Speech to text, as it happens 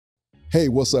Hey,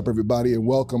 what's up, everybody, and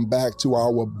welcome back to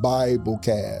our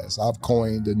Biblecast. I've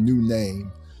coined a new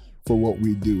name for what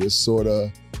we do. It's sort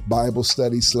of Bible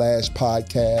study /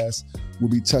 podcast. We'll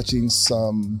be touching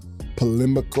some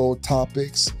polemical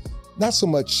topics, not so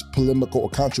much polemical or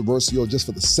controversial just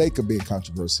for the sake of being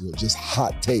controversial, just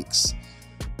hot takes,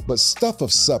 but stuff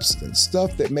of substance,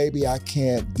 stuff that maybe I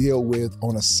can't deal with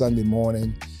on a Sunday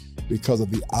morning because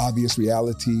of the obvious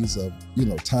realities of,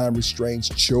 time restraints,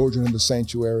 children in the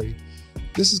sanctuary.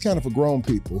 This is kind of for grown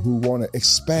people who want to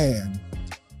expand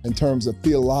in terms of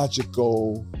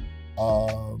theological,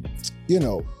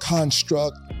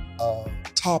 construct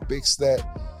topics that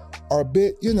are a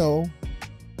bit, I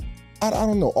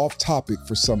don't know, off topic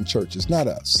for some churches, not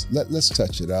us. Let's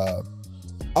touch it. I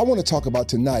want to talk about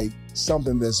tonight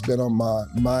something that's been on my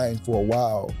mind for a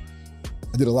while.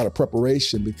 I did a lot of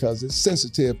preparation because it's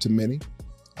sensitive to many.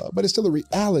 But it's still a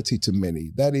reality to many.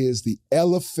 That is the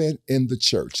elephant in the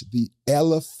church. The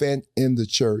elephant in the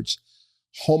church,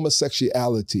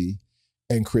 homosexuality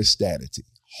and Christianity.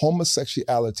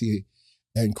 Homosexuality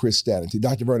and Christianity.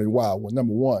 Dr. Vernon Wild, well,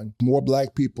 number one, more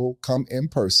Black people come in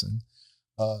person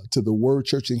to the Word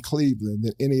Church in Cleveland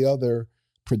than any other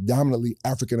predominantly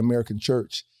African-American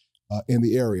church in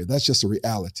the area. That's just a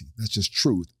reality. That's just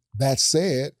truth. That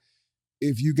said,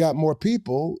 if you got more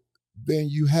people, then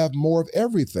you have more of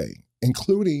everything,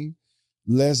 including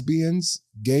lesbians,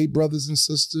 gay brothers and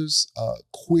sisters,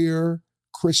 queer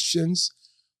Christians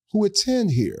who attend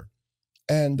here.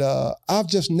 And I've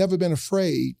just never been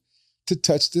afraid to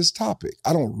touch this topic.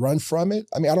 I don't run from it.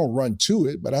 I mean, I don't run to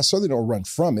it, but I certainly don't run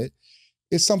from it.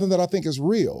 It's something that I think is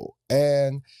real.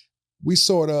 And we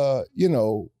sort of,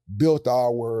 built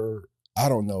our,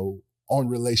 on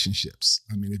relationships.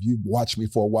 I mean, if you've watched me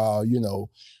for a while,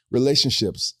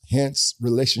 relationships, hence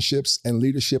Relationships and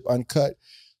Leadership Uncut.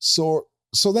 So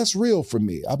that's real for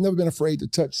me. I've never been afraid to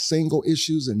touch single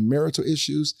issues and marital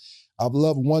issues. I've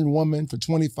loved one woman for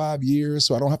 25 years,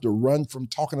 so I don't have to run from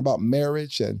talking about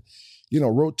marriage and,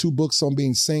 wrote 2 books on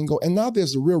being single. And now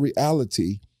there's the real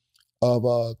reality of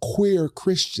queer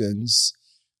Christians.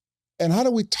 And how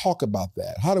do we talk about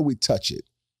that? How do we touch it?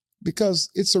 Because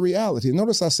it's a reality.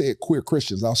 Notice I say queer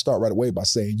Christians. I'll start right away by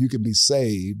saying you can be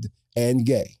saved and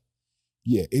gay.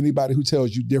 Yeah, anybody who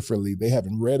tells you differently, they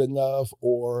haven't read enough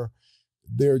or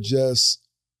they're just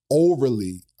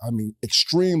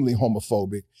extremely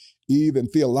homophobic, even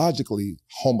theologically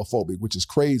homophobic, which is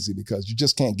crazy because you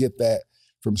just can't get that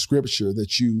from scripture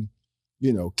that you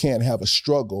can't have a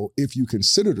struggle if you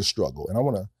consider the struggle. And I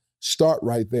want to start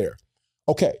right there.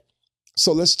 Okay,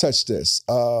 so let's touch this.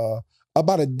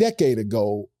 About a decade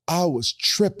ago, I was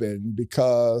tripping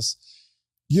because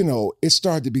it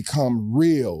started to become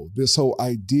real, this whole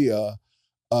idea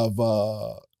of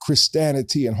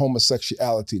Christianity and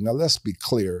homosexuality. Now, let's be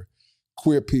clear.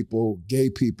 Queer people, gay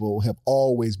people have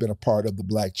always been a part of the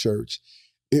Black church.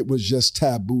 It was just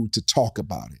taboo to talk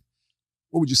about it.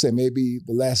 What would you say? Maybe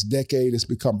the last decade it's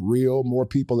become real. More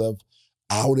people have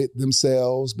outed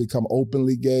themselves, become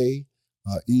openly gay.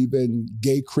 Even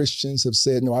gay Christians have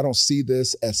said, no, I don't see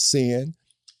this as sin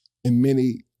in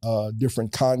many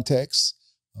different contexts.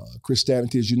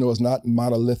 Christianity, as you know, is not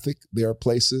monolithic. There are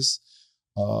places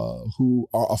who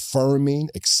are affirming,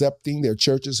 accepting. There are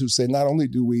churches who say, not only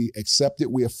do we accept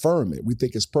it, we affirm it. We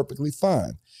think it's perfectly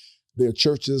fine. There are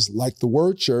churches like the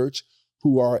Word Church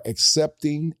who are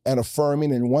accepting and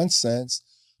affirming in one sense,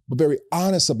 but very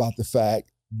honest about the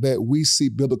fact that we see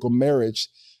biblical marriage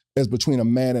as between a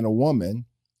man and a woman.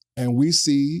 And we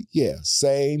see,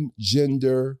 same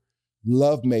gender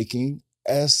lovemaking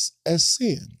as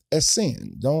sin.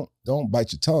 Don't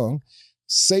bite your tongue.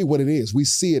 Say what it is. We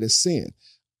see it as sin.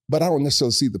 But I don't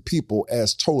necessarily see the people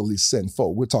as totally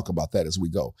sinful. We'll talk about that as we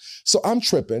go. So I'm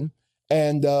tripping,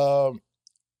 and I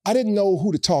didn't know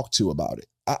who to talk to about it.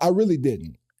 I really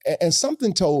didn't. And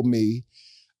something told me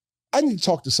I need to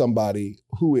talk to somebody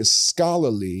who is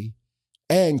scholarly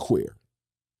and queer.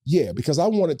 Yeah, because I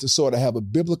wanted to sort of have a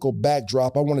biblical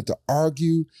backdrop. I wanted to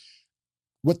argue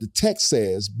what the text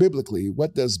says biblically.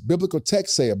 What does biblical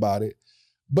text say about it?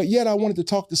 But yet I wanted to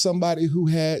talk to somebody who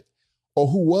had or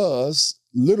who was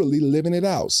literally living it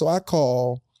out. So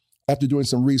after doing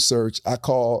some research, I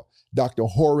called Dr.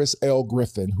 Horace L.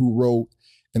 Griffin, who wrote,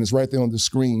 and it's right there on the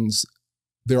screens,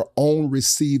 Their Own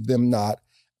Receive Them Not,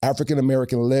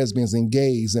 African-American Lesbians and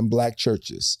Gays in Black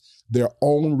Churches. Their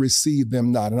Own Receive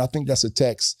Them Not. And I think that's a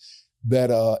text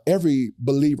that every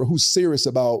believer who's serious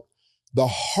about the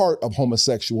heart of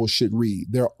homosexuals should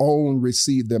read. Their Own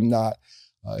Receive Them Not.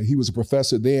 He was a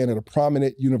professor then at a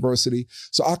prominent university.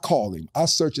 So I call him. I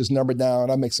search his number down.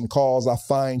 I make some calls. I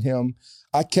find him.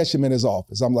 I catch him in his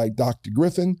office. I'm like, Dr.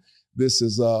 Griffin, This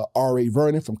is R.A.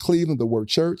 Vernon from Cleveland, the Word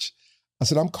Church. I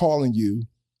said, I'm calling you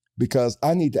because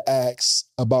I need to ask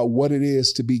about what it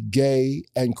is to be gay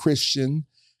and Christian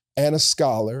and a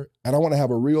scholar, and I want to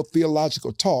have a real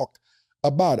theological talk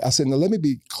about it. I said, now let me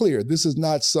be clear. This is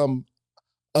not some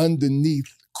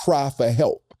underneath cry for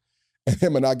help. And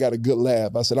him and I got a good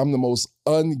laugh. I said, I'm the most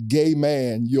ungay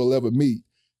man you'll ever meet.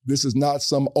 This is not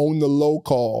some on the low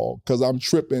call because I'm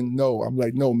tripping. No, I'm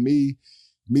like, no, me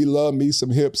love me some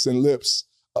hips and lips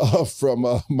from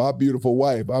my beautiful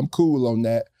wife. I'm cool on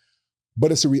that.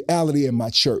 But it's a reality in my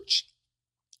church.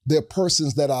 There are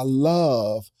persons that I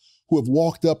love who have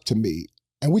walked up to me,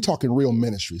 and we're talking real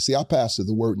ministry. See, I pastor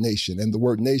the Word Nation, and the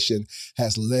Word Nation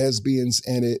has lesbians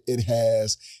in it. It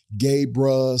has gay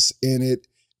bras in it.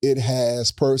 It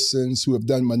has persons who have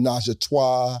done menage a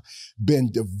trois,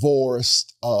 been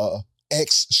divorced,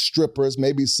 ex-strippers,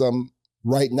 maybe some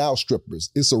right now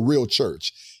strippers. It's a real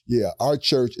church. Yeah, our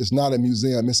church is not a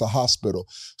museum, it's a hospital.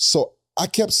 So I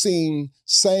kept seeing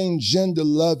same gender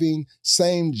loving,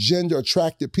 same gender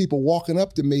attracted people walking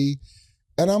up to me.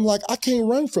 And I'm like, I can't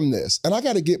run from this. And I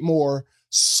got to get more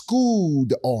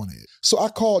schooled on it. So I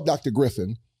called Dr.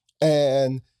 Griffin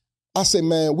and I said,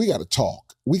 man, we got to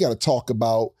talk. We got to talk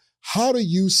about how do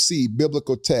you see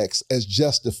biblical text as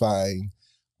justifying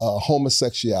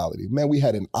homosexuality? Man, we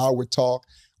had an hour talk.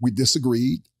 We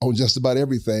disagreed on just about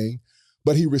everything,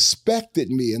 but he respected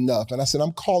me enough. And I said,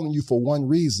 I'm calling you for one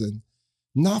reason,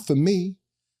 not for me,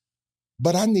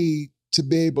 but I need to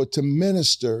be able to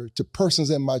minister to persons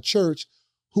in my church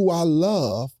who I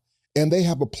love, and they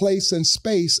have a place and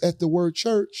space at the Word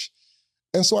Church.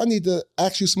 And so I need to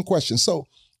ask you some questions. So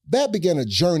that began a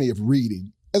journey of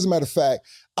reading. As a matter of fact,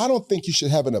 I don't think you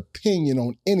should have an opinion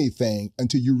on anything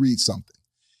until you read something.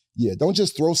 Yeah, don't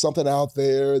just throw something out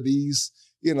there, these,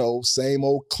 same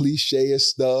old cliche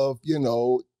stuff,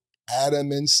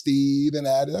 Adam and Steve and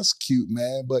Adam, that's cute,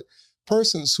 man. But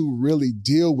persons who really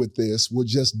deal with this will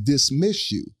just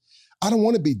dismiss you. I don't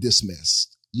want to be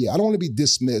dismissed. Yeah, I don't want to be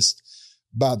dismissed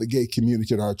by the gay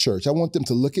community at our church. I want them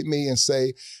to look at me and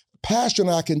say, Pastor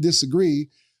and I can disagree,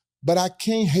 but I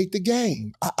can't hate the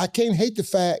game. I can't hate the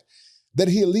fact that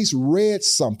he at least read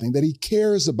something, that he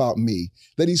cares about me,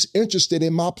 that he's interested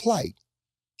in my plight.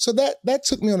 So that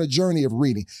took me on a journey of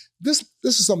reading. This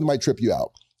is something that might trip you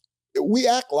out. We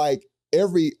act like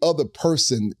every other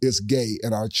person is gay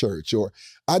in our church, or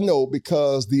I know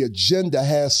because the agenda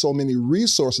has so many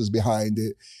resources behind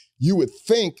it, you would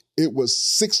think it was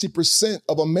 60%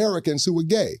 of Americans who were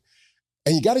gay.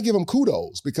 And you got to give them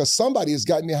kudos because somebody has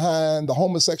gotten behind the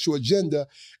homosexual agenda.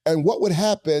 And what would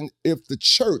happen if the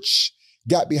church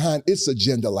got behind its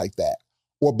agenda like that?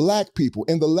 Or Black people.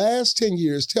 In the last 10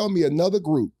 years, tell me another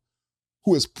group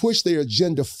who has pushed their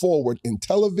agenda forward in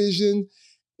television,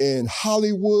 in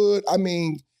Hollywood. I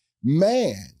mean,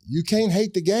 man, you can't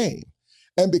hate the game.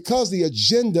 And because the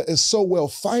agenda is so well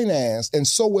financed and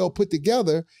so well put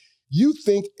together, you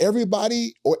think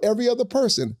everybody or every other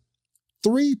person,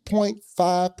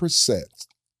 3.5%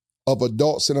 of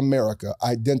adults in America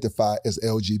identify as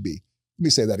LGBT. Let me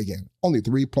say that again. Only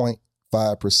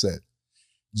 3.5%.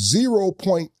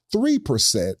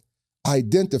 0.3%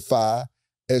 identify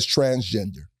as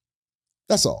transgender.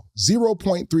 That's all.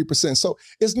 0.3%. So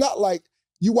it's not like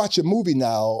you watch a movie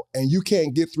now and you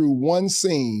can't get through one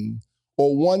scene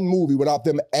or one movie without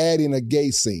them adding a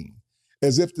gay scene,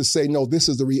 as if to say, no, this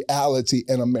is the reality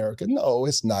in America. No,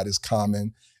 it's not as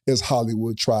common as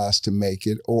Hollywood tries to make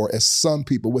it, or as some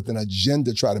people with an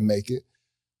agenda try to make it.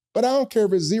 But I don't care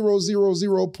if it's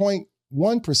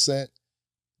 0.1%,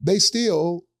 they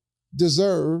still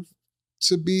deserve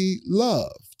to be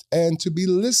loved and to be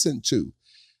listened to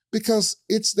because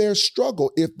it's their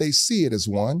struggle if they see it as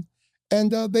one,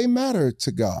 and they matter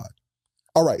to God.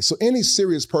 All right, so any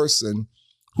serious person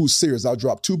who's serious, I'll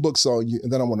drop 2 books on you,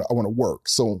 and then I want to work.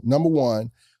 So number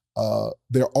 1,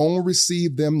 Their Own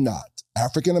Receive Them Not,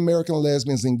 African American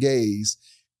Lesbians and Gays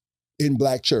in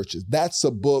Black Churches. That's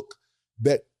a book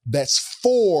that's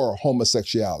for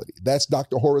homosexuality. That's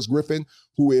Dr. Horace Griffin,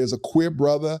 who is a queer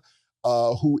brother,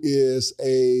 who is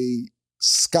a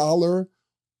scholar,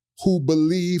 who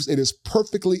believes it is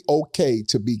perfectly okay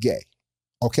to be gay,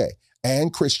 okay,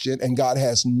 and Christian, and God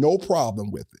has no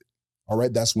problem with it. All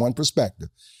right, that's one perspective.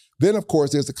 Then, of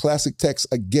course, there's the classic text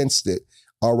against it,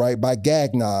 all right, by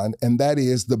Gagnon, and that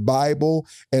is the Bible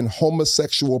and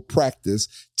Homosexual Practice,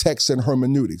 Text and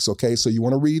Hermeneutics, okay? So you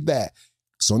want to read that.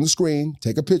 It's on the screen.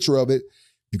 Take a picture of it.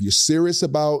 If you're serious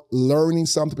about learning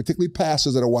something, particularly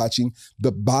pastors that are watching,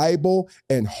 the Bible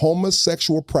and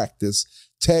Homosexual Practice,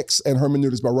 Text and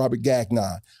Hermeneutics by Robert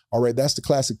Gagnon. All right, that's the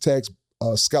classic text,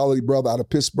 scholarly brother out of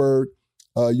Pittsburgh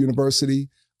University.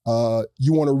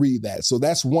 You want to read that. So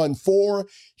that's 1:4.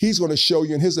 He's going to show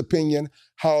you, in his opinion,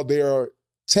 how there are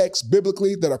texts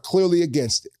biblically that are clearly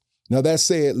against it. Now, that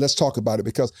said, let's talk about it,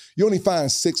 because you only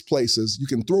find 6 places. You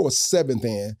can throw a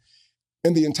 7th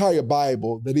in the entire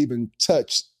Bible that even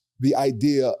touch the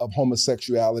idea of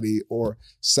homosexuality or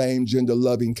same gender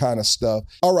loving kind of stuff.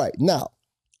 All right, now,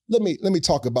 let me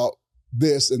talk about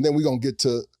this, and then we're going to get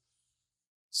to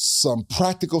some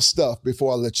practical stuff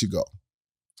before I let you go.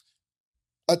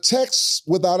 A text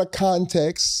without a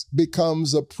context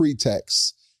becomes a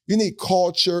pretext. You need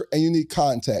culture and you need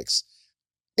context.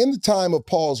 In the time of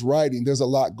Paul's writing, there's a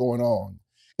lot going on.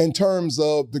 In terms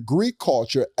of the Greek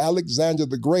culture, Alexander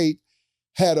the Great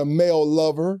had a male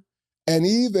lover, and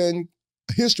even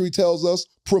history tells us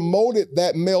promoted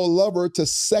that male lover to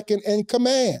second in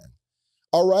command.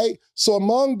 All right? So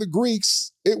among the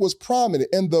Greeks, it was prominent.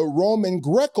 In the Roman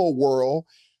Greco world,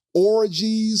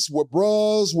 orgies where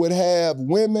bros would have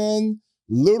women,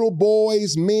 little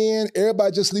boys, men,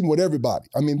 everybody just sleeping with everybody.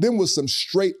 I mean, them was some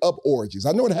straight up orgies.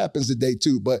 I know it happens today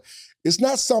too, but it's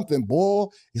not something, boy,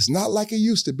 it's not like it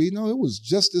used to be. No, it was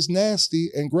just as nasty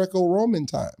in Greco-Roman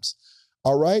times.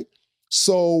 All right?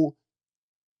 So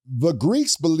the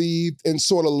Greeks believed in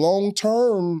sort of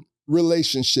long-term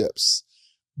relationships.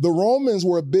 The Romans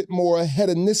were a bit more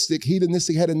hedonistic,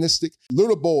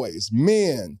 little boys,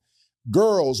 men,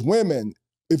 girls, women.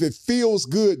 If it feels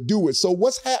good, do it. So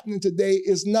what's happening today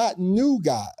is not new,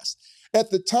 guys.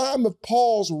 At the time of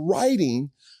Paul's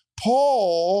writing,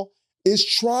 Paul is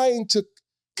trying to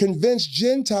convince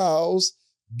Gentiles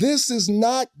this is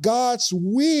not God's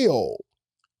will,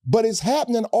 but it's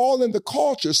happening all in the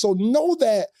culture. So know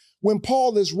that when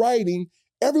Paul is writing,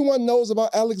 everyone knows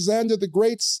about Alexander the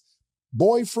Great's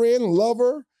boyfriend,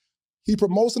 lover. He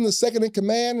promotes him to second in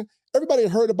command. Everybody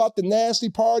had heard about the nasty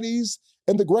parties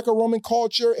in the Greco-Roman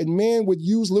culture, and men would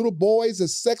use little boys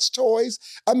as sex toys.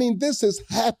 I mean, this is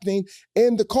happening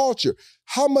in the culture.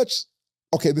 How much,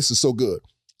 okay, this is so good.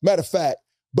 Matter of fact,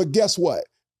 but guess what?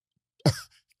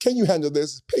 Can you handle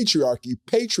this? Patriarchy.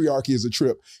 Patriarchy is a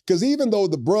trip. Because even though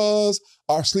the bros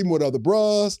are sleeping with other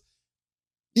bros,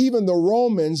 even the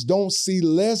Romans don't see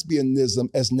lesbianism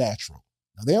as natural.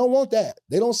 Now, they don't want that.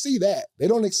 They don't see that. They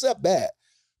don't accept that.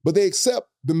 But they accept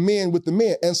the men with the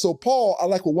men. And so Paul, I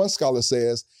like what one scholar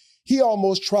says, he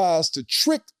almost tries to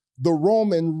trick the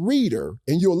Roman reader,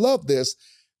 and you'll love this.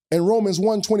 In Romans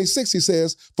 1:26, he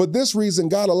says, for this reason,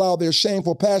 God allowed their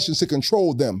shameful passions to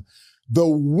control them. The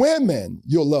women,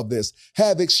 you'll love this,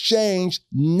 have exchanged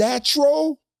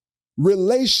natural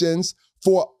relations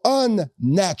for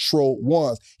unnatural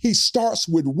ones. He starts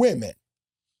with women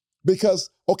because,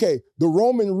 okay, the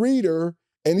Roman reader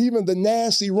and even the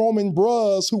nasty Roman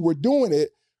bros who were doing it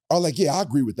are like, yeah, I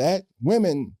agree with that.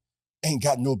 Women ain't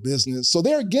got no business. So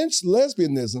they're against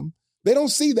lesbianism. They don't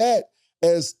see that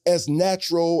as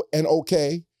natural and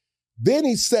okay. Then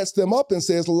he sets them up and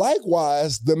says,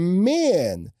 likewise, the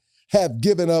men have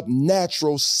given up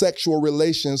natural sexual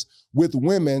relations with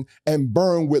women and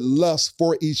burn with lust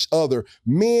for each other.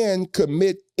 Men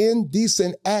commit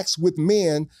indecent acts with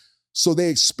men, so they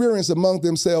experience among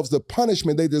themselves the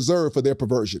punishment they deserve for their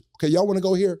perversion. Okay, y'all want to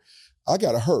go here? I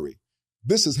got to hurry.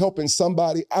 This is helping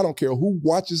somebody. I don't care who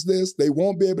watches this. They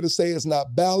won't be able to say it's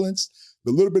not balanced.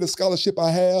 The little bit of scholarship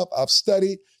I have, I've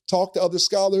studied, talked to other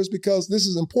scholars because this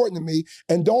is important to me.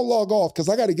 And don't log off because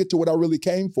I got to get to what I really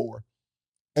came for.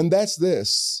 And that's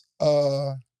this.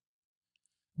 There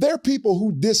are people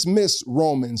who dismiss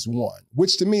Romans 1,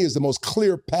 which to me is the most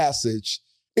clear passage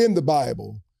in the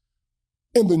Bible.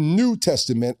 In the New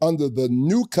Testament, under the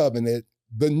new covenant,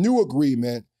 the new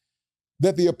agreement,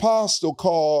 that the apostle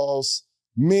calls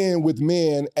men with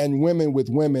men and women with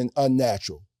women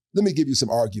unnatural. Let me give you some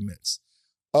arguments.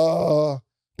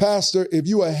 Pastor, if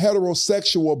you a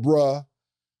heterosexual bruh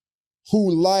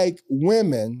who like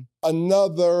women,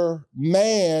 another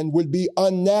man would be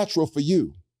unnatural for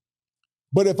you.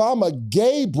 But if I'm a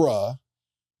gay bruh,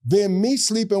 then me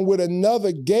sleeping with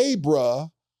another gay bruh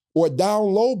or down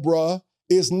low bruh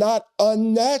is not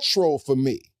unnatural for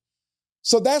me.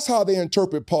 So that's how they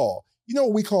interpret Paul. You know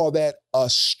what we call that? A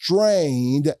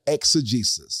strained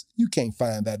exegesis. You can't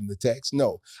find that in the text.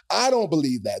 No, I don't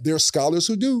believe that. There are scholars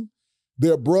who do.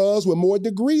 There are bros with more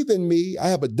degree than me. I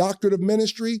have a doctorate of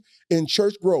ministry in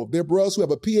church growth. There are bros who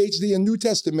have a PhD in New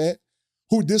Testament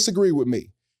who disagree with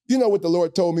me. You know what the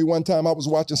Lord told me one time? I was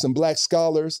watching some black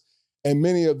scholars, and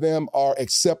many of them are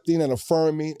accepting and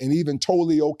affirming and even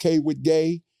totally okay with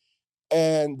gay.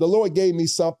 And the Lord gave me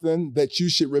something that you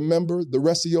should remember the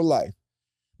rest of your life.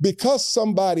 Because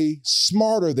somebody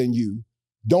smarter than you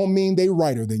don't mean they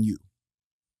righter than you.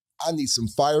 I need some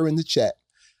fire in the chat.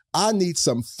 I need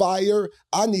some fire.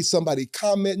 I need somebody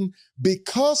commenting.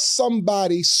 Because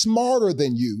somebody smarter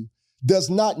than you does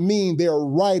not mean they're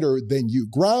righter than you.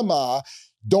 Grandma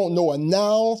don't know a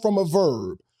noun from a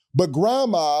verb, but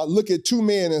grandma look at two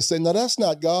men and say, no, that's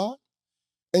not God.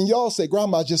 And y'all say,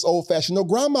 grandma just old fashioned. No,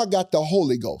 grandma got the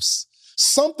Holy Ghost.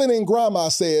 Something in grandma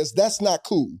says that's not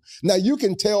cool. Now you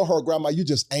can tell her, grandma, you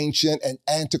just ancient and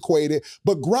antiquated,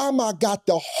 but grandma got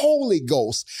the Holy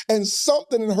Ghost, and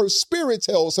something in her spirit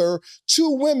tells her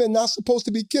two women not supposed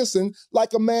to be kissing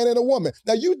like a man and a woman.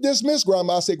 Now you dismiss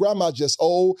grandma, say grandma just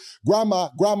old, grandma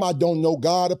don't know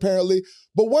God apparently.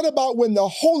 But what about when the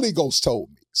Holy Ghost told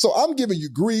me? So I'm giving you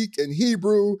Greek and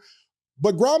Hebrew,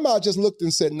 but grandma just looked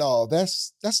and said, no,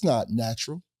 that's not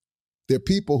natural. There are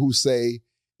people who say,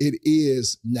 it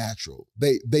is natural.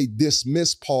 They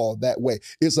dismiss Paul that way.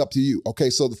 It's up to you.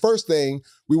 Okay, so the first thing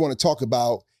we want to talk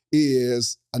about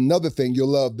is another thing, you'll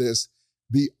love this,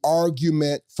 the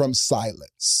argument from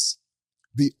silence.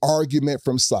 The argument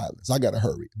from silence. I gotta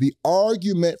hurry. The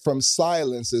argument from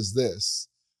silence is this.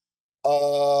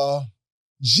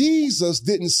 Jesus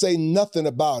didn't say nothing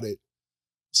about it,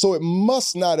 so it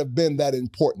must not have been that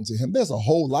important to him. There's a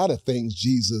whole lot of things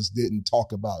Jesus didn't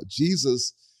talk about.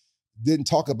 Jesus didn't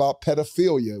talk about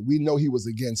pedophilia. We know he was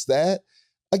against that.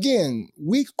 Again,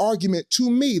 weak argument to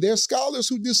me. There's scholars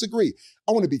who disagree.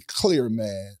 I want to be clear,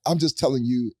 man. I'm just telling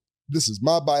you, this is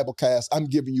my Bible cast. I'm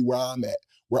giving you where I'm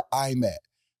at.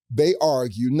 They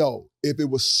argue, no, if it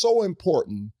was so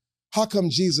important, how come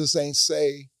Jesus ain't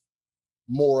say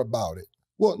more about it?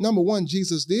 Well, number one,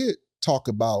 Jesus did talk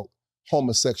about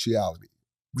homosexuality.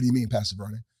 What do you mean, Pastor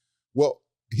Vernon? Well,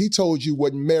 he told you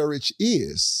what marriage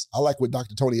is. I like what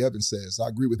Dr. Tony Evans says. I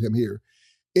agree with him here.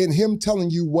 In him telling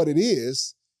you what it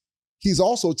is, he's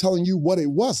also telling you what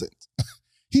it wasn't.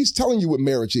 He's telling you what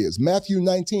marriage is. Matthew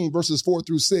 19, verses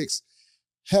 4-6.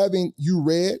 Haven't you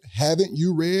read?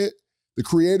 The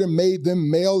Creator made them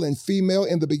male and female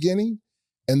in the beginning.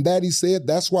 And that he said,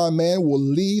 that's why a man will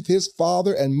leave his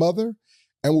father and mother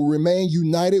and will remain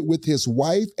united with his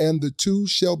wife, and the two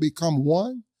shall become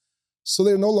one. So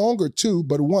they're no longer two,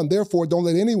 but one. Therefore, don't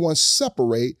let anyone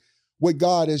separate what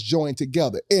God has joined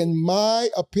together. In my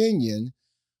opinion,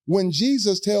 when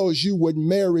Jesus tells you what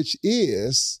marriage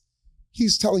is,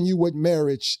 he's telling you what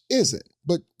marriage isn't.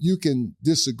 But you can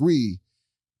disagree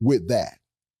with that.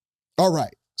 All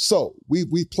right, so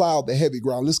we plowed the heavy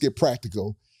ground. Let's get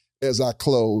practical as I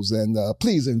close. And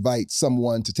please invite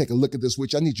someone to take a look at this,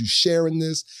 which I need you sharing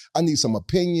this. I need some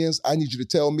opinions. I need you to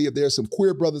tell me if there's some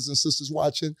queer brothers and sisters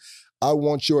watching. I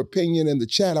want your opinion in the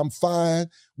chat. I'm fine.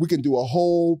 We can do a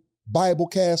whole Bible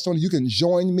cast on it. You can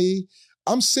join me.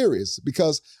 I'm serious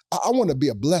because I want to be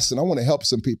a blessing. I want to help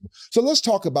some people. So let's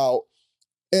talk about,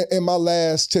 in my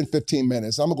last 10, 15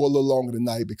 minutes, I'm going to go a little longer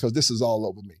tonight because this is all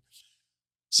over me.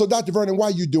 So Dr. Vernon, why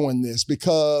are you doing this?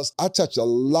 Because I touch a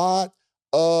lot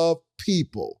of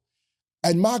people.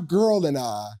 And my girl and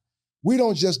I, we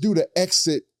don't just do the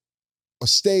exit or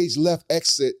stage left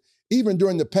exit. Even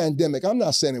during the pandemic, I'm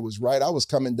not saying it was right. I was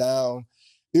coming down.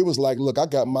 It was like, look, I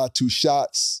got my 2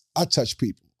 shots. I touch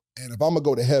people. And if I'm going to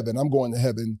go to heaven, I'm going to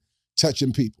heaven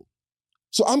touching people.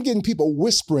 So I'm getting people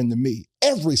whispering to me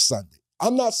every Sunday.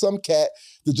 I'm not some cat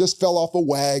that just fell off a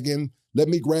wagon. Let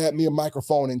me grab me a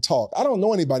microphone and talk. I don't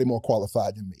know anybody more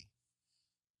qualified than me.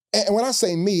 And when I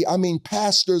say me, I mean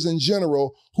pastors in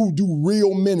general who do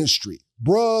real ministry.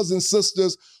 Brothers and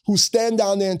sisters who stand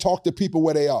down there and talk to people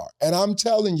where they are. And I'm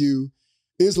telling you,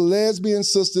 it's lesbian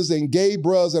sisters and gay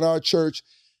brothers in our church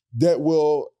that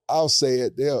will, I'll say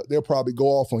it, they'll probably go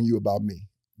off on you about me.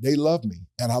 They love me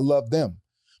and I love them,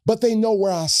 but they know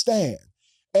where I stand.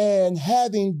 And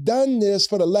having done this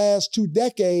for the last 2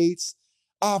 decades,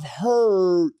 I've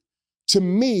heard, to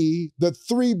me, the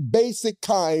 3 basic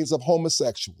kinds of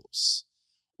homosexuals,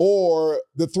 or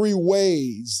the 3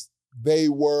 ways they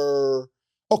were.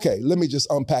 Okay, let me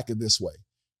just unpack it this way.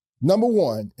 Number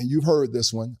 1, and you've heard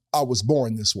this one, I was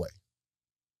born this way.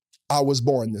 I was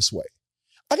born this way.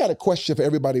 I got a question for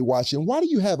everybody watching. Why do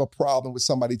you have a problem with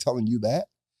somebody telling you that?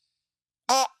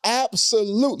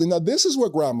 Absolutely. Now, this is where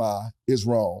grandma is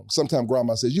wrong. Sometimes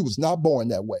grandma says, you was not born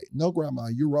that way. No, grandma,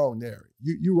 you're wrong there.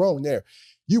 You wrong there.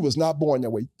 You was not born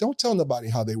that way. Don't tell nobody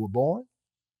how they were born.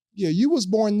 Yeah, you was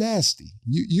born nasty.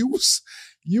 You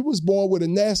was born with a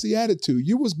nasty attitude.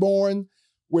 You was born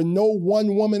where no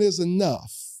one woman is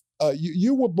enough.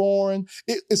 You were born,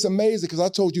 it's amazing because I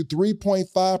told you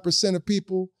 3.5% of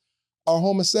people are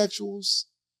homosexuals.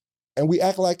 And we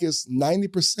act like it's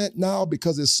 90% now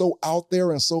because it's so out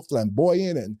there and so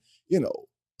flamboyant and,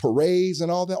 parades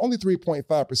and all that. Only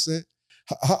 3.5%.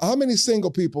 How many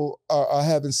single people are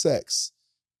having sex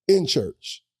in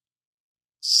church?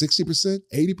 60%,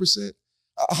 80%?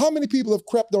 How many people have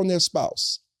crept on their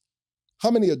spouse? How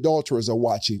many adulterers are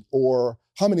watching? Or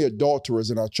how many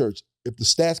adulterers in our church? If the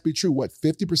stats be true, what,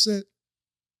 50%?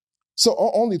 So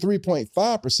only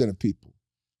 3.5% of people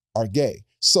are gay.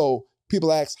 So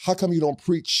people ask, how come you don't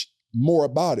preach more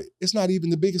about it? It's not even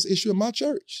the biggest issue in my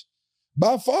church,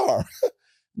 by far.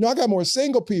 No, I got more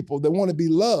single people that want to be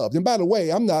loved. And by the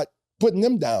way, I'm not putting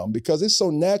them down because it's so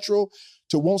natural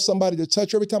to want somebody to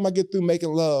touch you. Every time I get through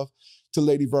making love to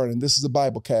Lady Vernon, this is a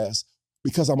Bible cast,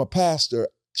 because I'm a pastor,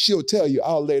 she'll tell you,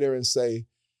 I'll lay there and say,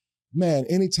 man,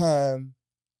 anytime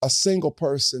a single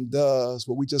person does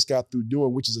what we just got through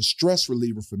doing, which is a stress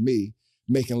reliever for me,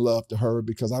 making love to her,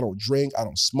 because I don't drink, I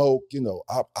don't smoke,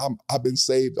 I've been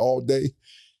saved all day.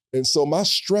 And so my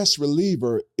stress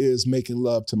reliever is making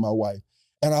love to my wife.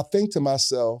 And I think to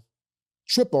myself,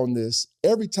 trip on this,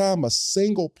 every time a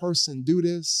single person do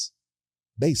this,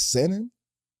 they sinning.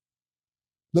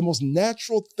 The most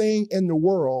natural thing in the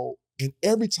world, and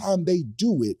every time they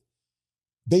do it,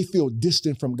 they feel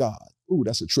distant from God. Ooh,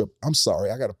 that's a trip. I'm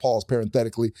sorry, I got to pause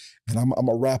parenthetically, and I'm going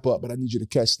to wrap up, but I need you to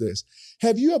catch this.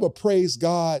 Have you ever praised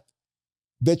God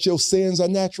that your sins are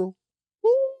natural?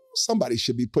 Ooh, somebody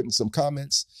should be putting some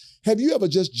comments. Have you ever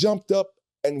just jumped up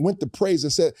and went to praise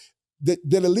and said that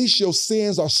at least your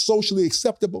sins are socially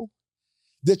acceptable?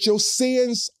 That your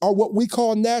sins are what we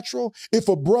call natural? If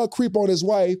a bruh creep on his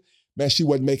wife, man, she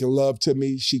wasn't making love to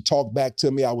me. She talked back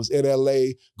to me. I was in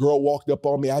LA. Girl walked up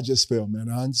on me. I just felt, man,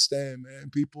 I understand,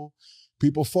 man. People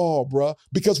fall, bruh.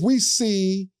 Because we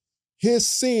see his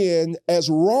sin as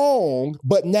wrong,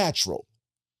 but natural.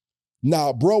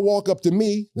 Now, bruh walk up to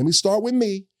me. Let me start with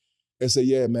me and say,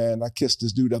 yeah, man, I kissed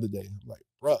this dude the other day. I'm like,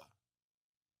 bruh,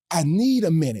 I need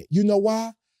a minute. You know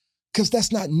why? Because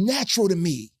that's not natural to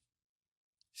me.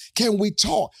 Can we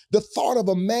talk? The thought of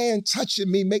a man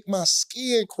touching me make my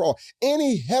skin crawl.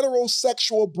 Any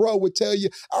heterosexual bro would tell you,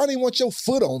 I don't even want your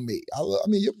foot on me.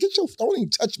 Don't even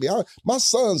touch me. My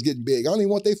son's getting big. I don't even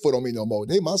want their foot on me no more.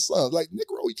 They my sons. Like,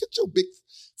 Negro, you get your big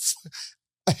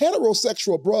A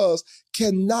heterosexual bros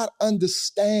cannot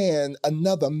understand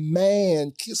another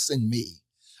man kissing me.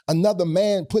 Another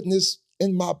man putting this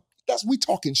in my, we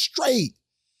talking straight.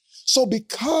 So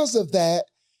because of that,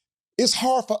 it's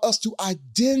hard for us to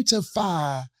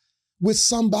identify with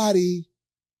somebody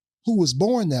who was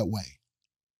born that way.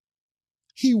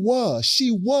 She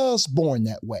was born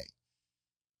that way.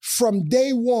 From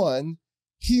day one,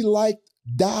 he liked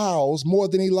dolls more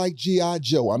than he liked G.I.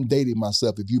 Joe. I'm dating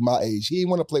myself if you my age. He didn't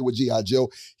want to play with G.I. Joe.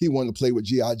 He wanted to play with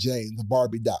G.I. Jane, the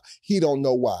Barbie doll. He don't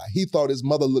know why. He thought his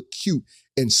mother looked cute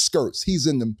in skirts. He's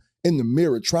in the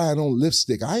mirror trying on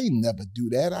lipstick. I ain't never do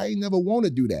that. I ain't never want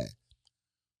to do that.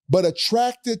 But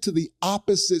attracted to the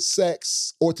opposite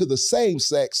sex or to the same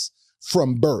sex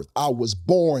from birth. I was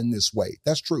born this way.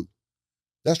 That's true.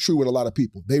 That's true with a lot of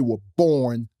people. They were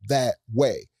born that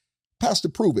way. Pastor,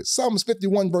 prove it. Psalms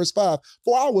 51 verse 5,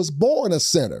 for I was born a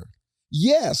sinner.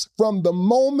 Yes, from the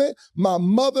moment my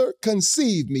mother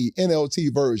conceived me,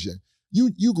 NLT version.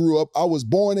 You grew up, I was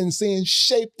born in sin,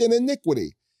 shaped in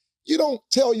iniquity. You don't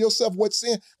tell yourself what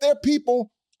sin. There are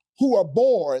people who are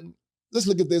born, let's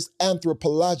look at this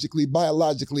anthropologically,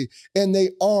 biologically, and they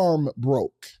arm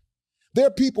broke. There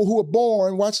are people who are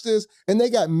born, watch this, and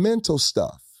they got mental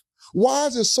stuff. Why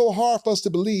is it so hard for us to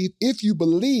believe, if you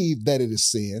believe that it is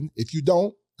sin, if you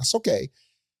don't, that's okay,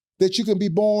 that you can be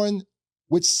born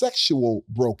with sexual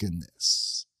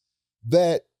brokenness,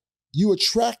 that you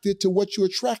attracted to what you're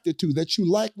attracted to, that you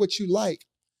like what you like?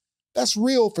 That's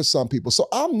real for some people. So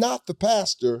I'm not the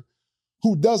pastor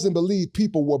who doesn't believe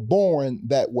people were born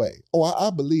that way. Oh,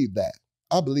 I believe that.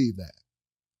 I believe that.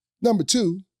 Number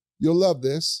two, you'll love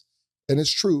this, and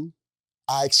it's true,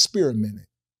 I experimented.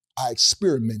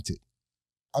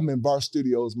 I'm in Bar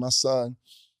Studios. My son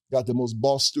got the most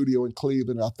boss studio in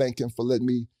Cleveland. I thank him for letting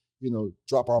me,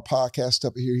 drop our podcast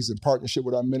up here. He's in partnership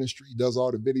with our ministry. He does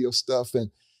all the video stuff.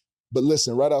 But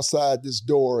listen, right outside this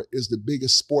door is the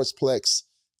biggest sportsplex,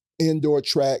 indoor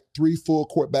track, 3 full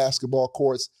court basketball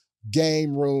courts,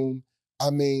 game room. I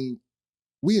mean,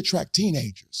 we attract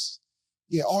teenagers.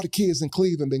 Yeah, all the kids in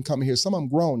Cleveland been coming here. Some of them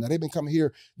grown now. They've been coming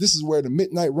here. This is where the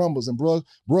midnight rumbles and bros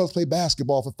play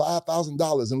basketball for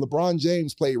 $5,000 and LeBron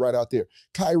James played right out there.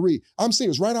 Kyrie, I'm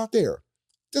serious, right out there.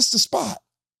 This is the spot.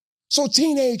 So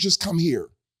teenagers come here.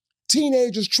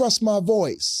 Teenagers trust my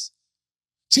voice.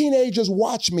 Teenagers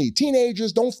watch me.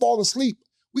 Teenagers don't fall asleep.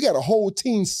 We got a whole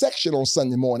teen section on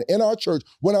Sunday morning in our church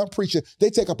when I'm preaching. They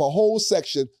take up a whole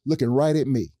section looking right at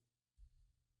me.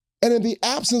 And in the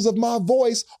absence of my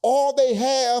voice, all they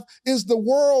have is the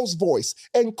world's voice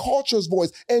and culture's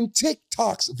voice and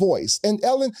TikTok's voice and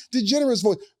Ellen DeGeneres'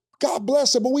 voice. God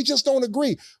bless her, but we just don't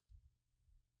agree.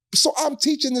 So I'm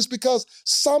teaching this because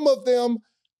some of them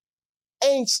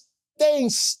ain't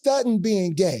studying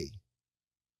being gay,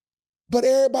 but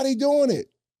everybody doing it.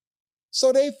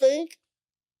 So they think,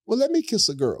 well, let me kiss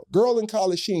a girl. Girl in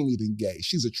college, she ain't even gay.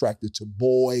 She's attracted to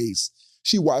boys.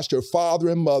 She watched her father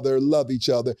and mother love each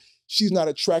other. She's not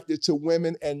attracted to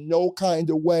women in no kind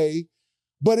of way.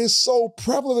 But it's so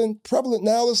prevalent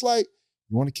now. It's like,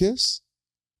 you want to kiss?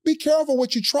 Be careful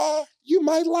what you try. You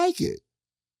might like it.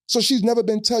 So she's never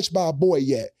been touched by a boy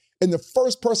yet. And the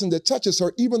first person that touches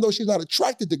her, even though she's not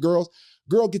attracted to girls,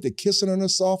 girl get to kissing her in a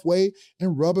soft way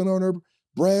and rubbing on her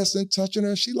breasts and touching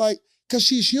her. She like, because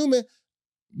she's human,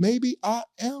 maybe I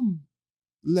am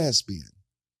lesbian.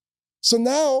 So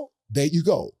now, there you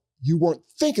go. You weren't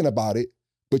thinking about it,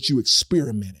 but you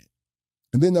experimented.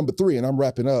 And then number 3, and I'm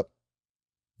wrapping up,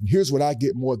 here's what I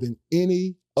get more than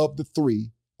any of the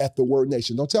 3 at the Word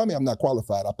Nation. Don't tell me I'm not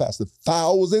qualified. I pastored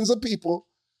thousands of people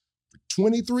for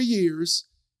 23 years.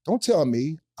 Don't tell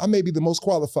me I may be the most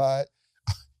qualified.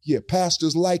 Yeah,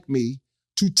 pastors like me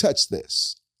to touch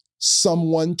this.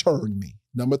 Someone turned me.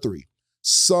 Number 3,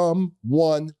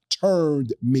 someone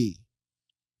turned me.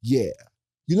 Yeah.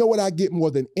 You know what I get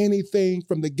more than anything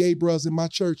from the gay bros in my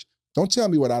church? Don't tell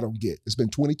me what I don't get. It's been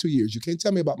 22 years. You can't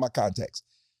tell me about my contacts.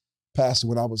 Pastor,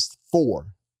 when I was 4,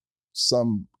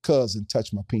 some cousin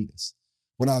touched my penis.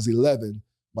 When I was 11,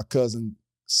 my cousin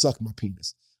sucked my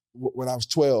penis. When I was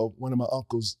 12, one of my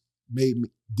uncles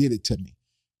did it to me.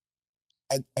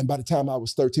 And by the time I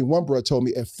was 13, one brother told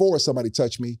me at 4, somebody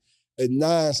touched me. At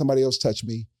 9, somebody else touched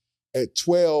me. At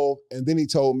 12, and then he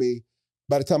told me,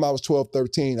 by the time I was 12,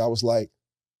 13, I was like,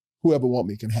 whoever want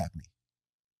me can have me.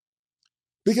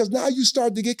 Because now you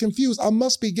start to get confused. I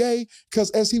must be gay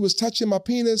because as he was touching my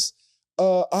penis,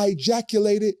 I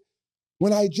ejaculated.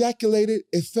 When I ejaculated,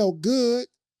 it felt good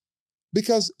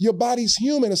because your body's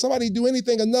human. If somebody do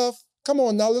anything enough, come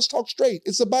on now, let's talk straight.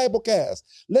 It's a Bible cast.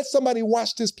 Let somebody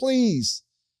watch this, please.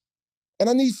 And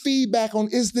I need feedback on,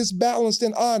 is this balanced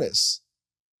and honest?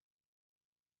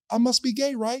 I must be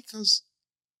gay, right? Because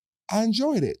I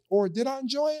enjoyed it. Or did I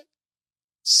enjoy it?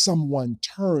 Someone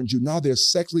turned you. Now they're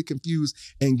sexually confused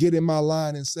and get in my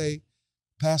line and say,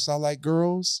 Pastor, I like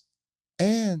girls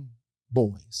and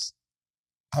boys.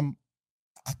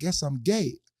 I guess I'm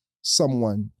gay.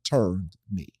 Someone turned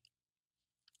me.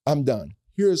 I'm done.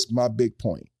 Here's my big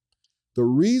point. The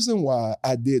reason why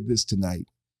I did this tonight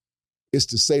is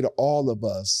to say to all of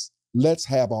us, let's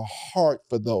have a heart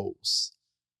for those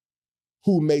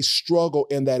who may struggle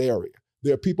in that area.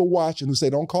 There are people watching who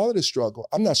say, don't call it a struggle.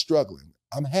 I'm not struggling.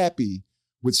 I'm happy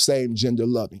with same gender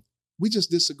loving. We just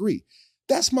disagree.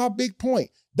 That's my big point.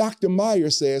 Dr. Meyer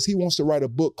says he wants to write a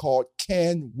book called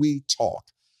Can We Talk?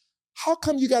 How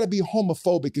come you got to be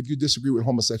homophobic if you disagree with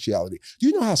homosexuality? Do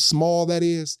you know how small that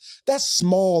is? That's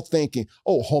small thinking.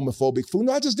 Oh, homophobic fool.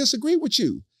 No, I just disagree with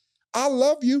you. I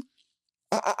love you.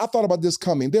 I thought about this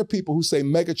coming. There are people who say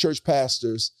mega church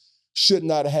pastors should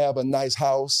not have a nice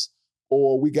house,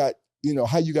 or we got,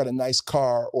 how you got a nice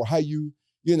car, or how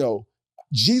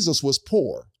Jesus was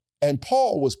poor and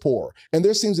Paul was poor. And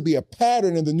there seems to be a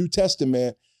pattern in the New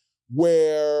Testament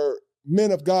where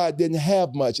men of God didn't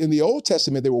have much. In the Old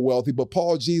Testament, they were wealthy, but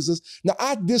Paul, Jesus. Now,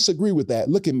 I disagree with that.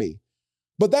 Look at me.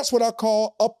 But that's what I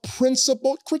call a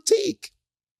principled critique.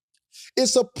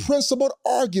 It's a principled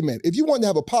argument. If you want to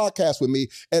have a podcast with me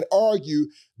and argue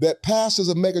that pastors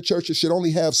of mega churches should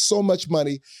only have so much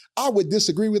money, I would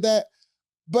disagree with that.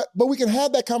 But we can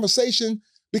have that conversation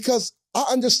because I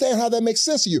understand how that makes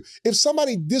sense to you. If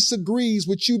somebody disagrees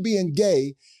with you being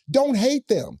gay, don't hate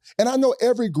them. And I know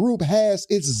every group has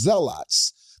its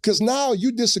zealots because now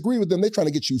you disagree with them. They're trying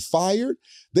to get you fired.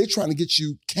 They're trying to get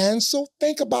you canceled.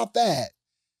 Think about that.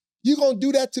 You're going to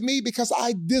do that to me because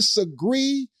I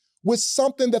disagree with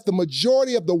something that the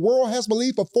majority of the world has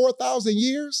believed for 4,000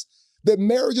 years, that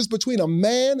marriage is between a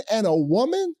man and a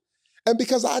woman? And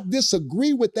because I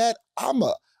disagree with that,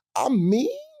 I'm mean?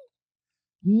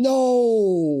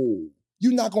 No,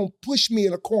 you're not going to push me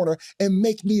in a corner and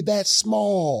make me that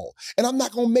small. And I'm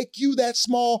not going to make you that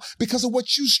small because of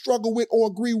what you struggle with or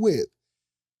agree with.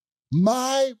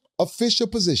 My official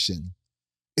position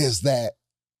is that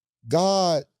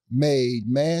God made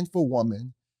man for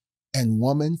woman and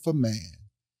woman for man.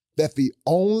 That the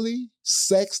only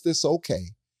sex that's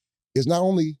okay is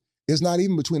not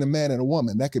even between a man and a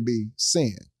woman. That could be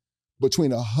sin.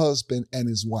 Between a husband and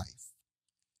his wife.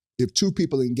 If two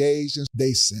people engaged,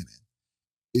 they sinning.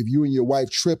 If you and your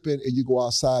wife tripping and you go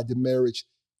outside the marriage,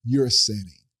 you're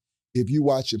sinning. If you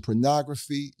watching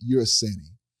pornography, you're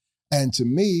sinning. And to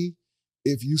me,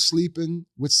 if you sleeping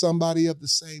with somebody of the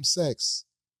same sex,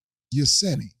 you're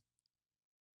sinning.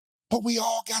 but we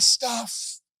all got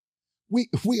stuff.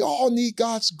 We all need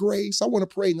God's grace. I want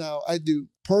to pray now. I do.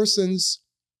 Persons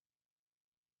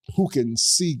who can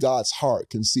see God's heart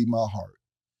can see my heart.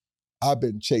 I've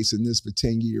been chasing this for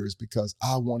 10 years because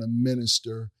I want to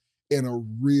minister in a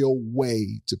real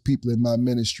way to people in my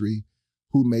ministry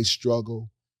who may struggle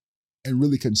and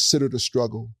really consider the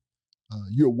struggle.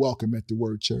 You're welcome at the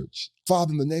Word Church.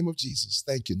 Father, in the name of Jesus,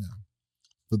 thank you now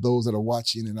for those that are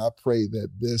watching, and I pray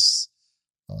that this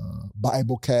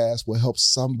Biblecast will help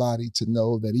somebody to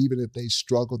know that even if they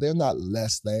struggle, they're not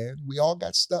less than. We all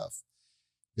got stuff.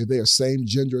 If they are same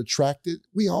gender attracted,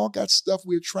 we all got stuff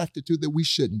we're attracted to that we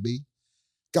shouldn't be.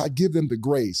 God, give them the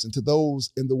grace. And to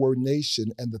those in the Word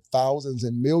Nation and the thousands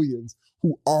and millions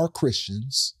who are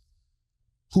Christians,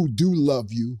 who do love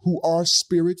you, who are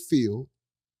spirit-filled,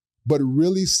 but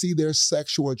really see their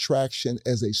sexual attraction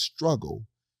as a struggle,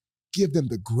 give them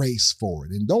the grace for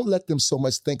it. And don't let them so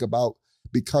much think about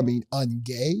becoming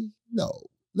ungay. No,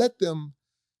 let them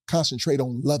concentrate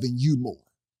on loving you more.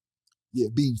 Yeah,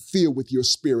 being filled with your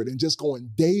spirit and just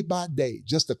going day by day,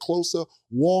 just a closer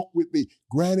walk with me.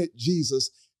 Granted,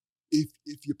 Jesus, if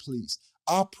you please.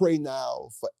 I pray now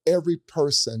for every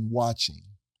person watching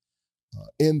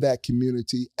in that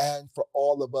community and for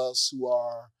all of us who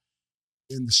are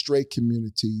in the straight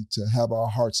community to have our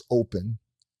hearts open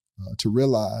to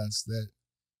realize that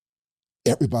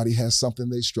everybody has something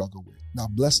they struggle with. Now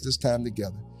bless this time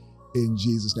together in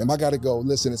Jesus' name. I got to go.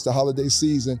 Listen, it's the holiday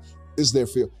season. Is there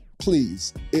fear?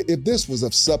 Please, if this was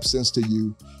of substance to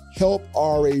you, help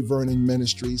R.A. Vernon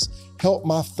Ministries. Help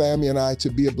my family and I to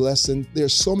be a blessing.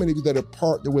 There's so many of you that have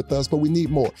partnered with us, but we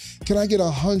need more. Can I get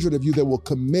 100 of you that will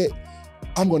commit?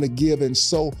 I'm going to give. And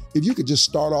so if you could just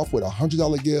start off with a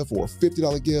 $100 gift or a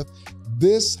 $50 gift,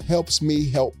 this helps me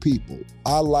help people.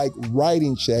 I like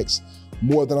writing checks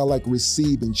more than I like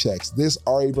receiving checks. This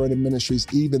R.A. Vernon Ministries,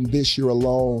 even this year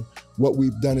alone, what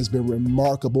we've done has been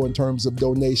remarkable in terms of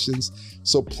donations.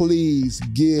 So please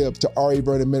give to R.A.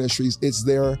 Vernon Ministries. It's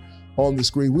there on the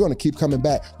screen. We're going to keep coming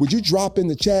back. Would you drop in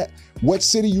the chat what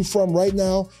city you from right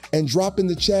now and drop in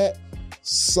the chat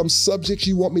some subjects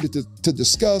you want me to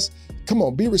discuss? Come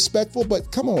on, be respectful,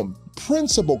 but come on,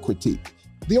 principle critique.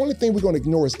 The only thing we're going to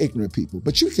ignore is ignorant people,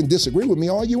 but you can disagree with me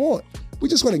all you want. We're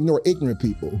just going to ignore ignorant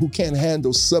people who can't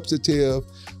handle substantive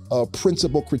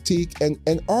principle critique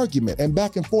and argument and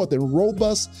back and forth and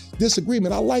robust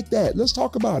disagreement. I like that. Let's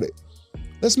talk about it.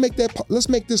 Let's make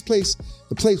this place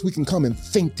the place we can come and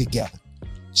think together.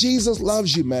 Jesus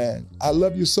loves you, man. I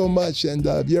love you so much. And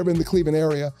if you're ever in the Cleveland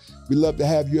area, we love to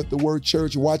have you at the Word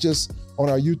Church. Watch us on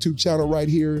our YouTube channel right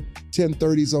here,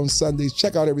 10:30s on Sundays.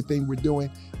 Check out everything we're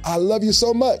doing. I love you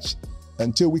so much.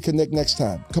 Until we connect next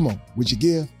time, come on, would you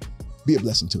give? Be a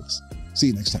blessing to us. See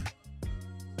you next time.